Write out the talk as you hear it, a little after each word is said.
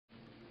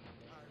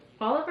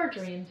All of our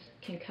dreams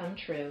can come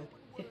true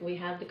if we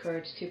have the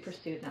courage to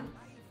pursue them.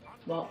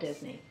 Walt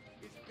Disney.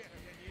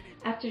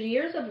 After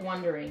years of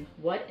wondering,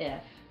 what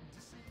if,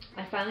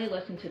 I finally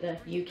listened to the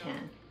You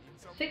Can.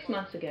 6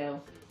 months ago,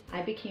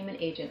 I became an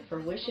agent for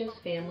Wishes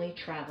Family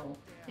Travel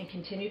and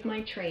continued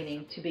my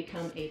training to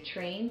become a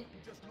trained,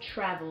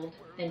 traveled,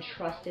 and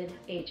trusted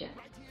agent.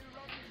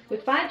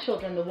 With 5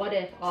 children, the what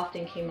if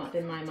often came up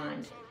in my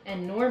mind,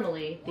 and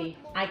normally the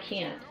I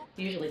can't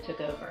usually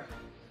took over.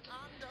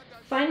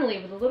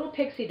 Finally, with a little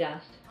pixie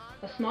dust,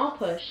 a small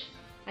push,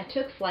 I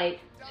took flight,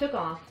 took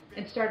off,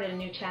 and started a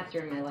new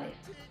chapter in my life.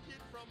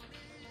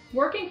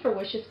 Working for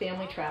Wishes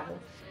Family Travel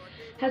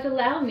has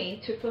allowed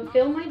me to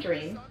fulfill my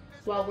dream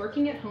while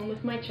working at home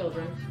with my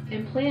children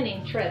and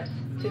planning trips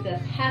to the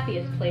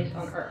happiest place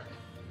on earth.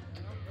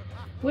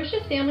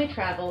 Wishes Family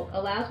Travel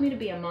allows me to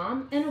be a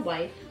mom and a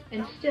wife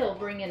and still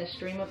bring in a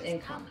stream of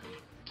income.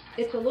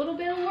 It's a little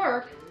bit of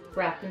work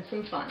wrapped in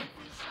some fun.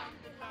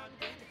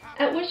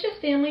 At Wishes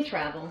Family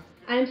Travel,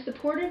 I am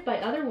supported by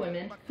other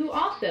women who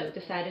also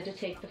decided to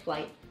take the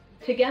flight.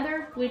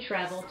 Together, we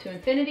travel to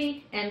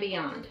infinity and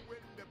beyond.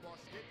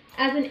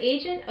 As an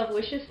agent of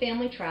Wishes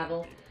Family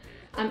Travel,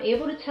 I'm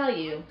able to tell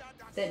you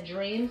that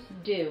dreams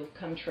do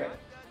come true.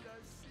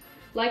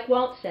 Like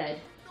Walt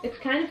said, it's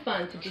kind of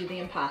fun to do the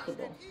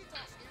impossible.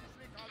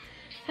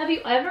 Have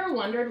you ever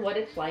wondered what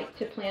it's like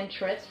to plan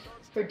trips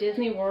for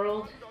Disney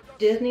World,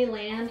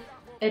 Disneyland,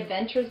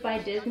 Adventures by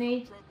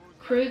Disney,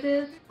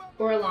 cruises,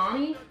 or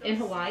Aulani in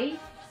Hawaii?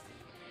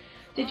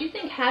 Did you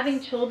think having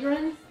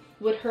children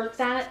would hurt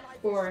that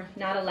or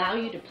not allow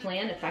you to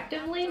plan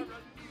effectively?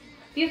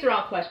 These are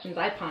all questions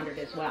I pondered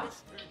as well.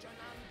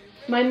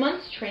 My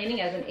month's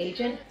training as an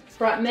agent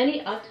brought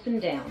many ups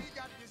and downs.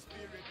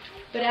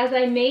 But as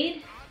I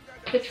made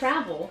the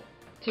travel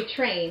to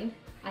train,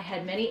 I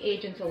had many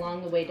agents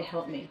along the way to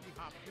help me.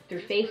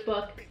 Through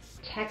Facebook,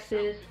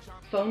 texts,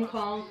 phone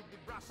calls,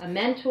 a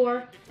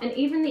mentor, and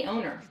even the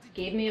owner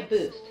gave me a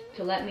boost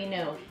to let me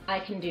know I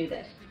can do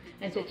this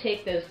and to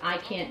take those I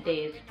can't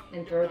days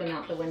and throw them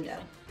out the window.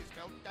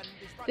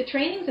 The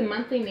trainings and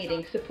monthly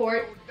meetings,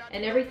 support,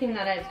 and everything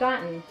that I've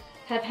gotten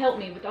have helped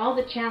me with all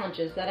the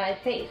challenges that I've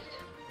faced.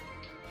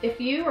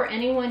 If you or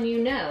anyone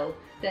you know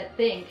that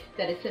think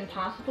that it's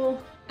impossible,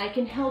 I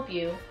can help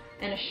you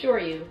and assure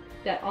you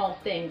that all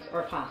things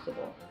are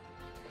possible.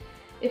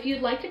 If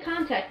you'd like to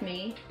contact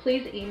me,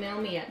 please email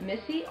me at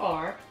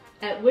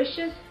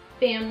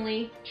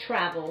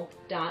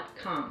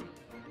missy.r@wishesfamilytravel.com.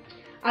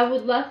 I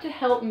would love to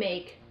help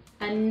make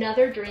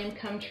another dream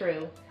come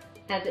true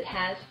as it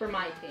has for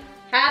my family.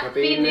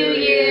 Happy New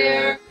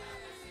Year!